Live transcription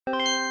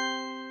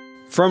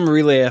From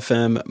Relay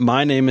FM,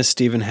 my name is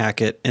Stephen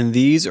Hackett, and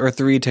these are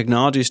 3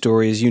 technology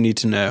stories you need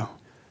to know.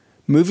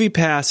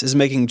 MoviePass is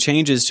making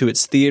changes to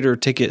its theater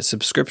ticket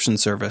subscription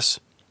service.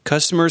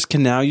 Customers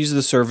can now use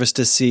the service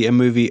to see a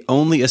movie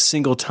only a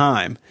single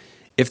time.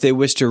 If they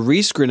wish to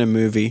rescreen a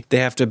movie, they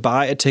have to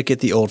buy a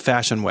ticket the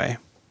old-fashioned way.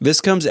 This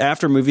comes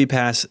after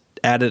MoviePass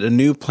added a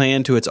new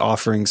plan to its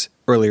offerings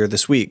earlier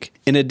this week.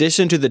 In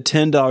addition to the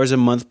 $10 a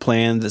month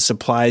plan that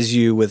supplies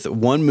you with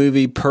 1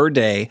 movie per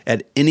day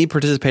at any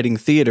participating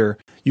theater,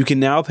 you can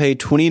now pay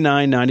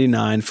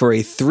 $29.99 for a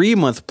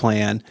 3-month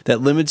plan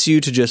that limits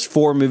you to just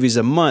 4 movies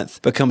a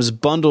month, but comes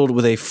bundled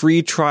with a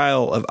free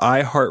trial of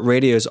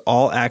iHeartRadio's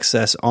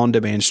all-access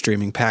on-demand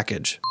streaming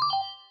package.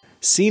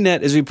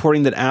 CNET is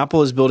reporting that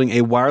Apple is building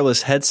a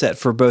wireless headset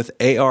for both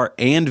AR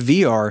and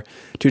VR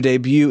to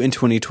debut in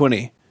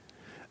 2020.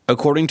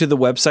 According to the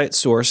website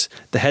source,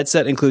 the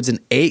headset includes an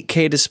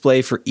 8K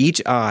display for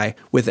each eye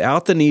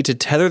without the need to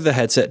tether the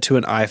headset to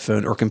an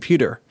iPhone or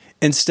computer.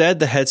 Instead,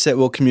 the headset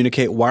will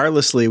communicate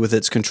wirelessly with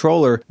its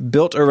controller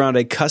built around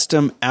a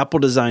custom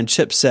Apple-designed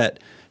chipset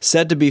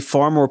said to be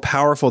far more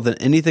powerful than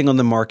anything on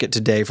the market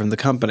today from the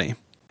company.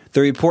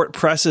 The report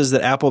presses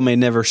that Apple may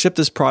never ship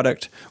this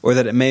product or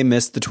that it may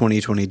miss the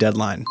 2020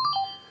 deadline.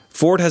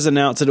 Ford has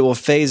announced that it will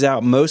phase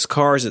out most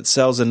cars it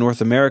sells in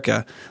North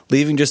America,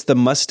 leaving just the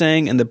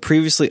Mustang and the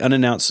previously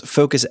unannounced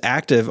Focus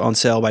Active on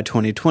sale by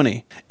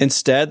 2020.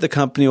 Instead, the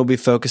company will be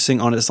focusing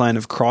on its line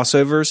of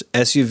crossovers,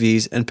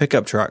 SUVs, and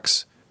pickup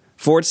trucks.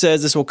 Ford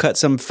says this will cut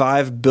some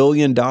 $5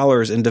 billion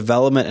in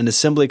development and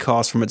assembly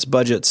costs from its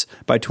budgets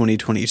by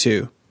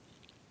 2022.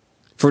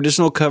 For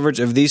additional coverage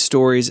of these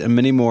stories and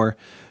many more,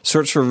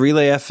 search for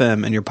Relay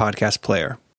FM in your podcast player.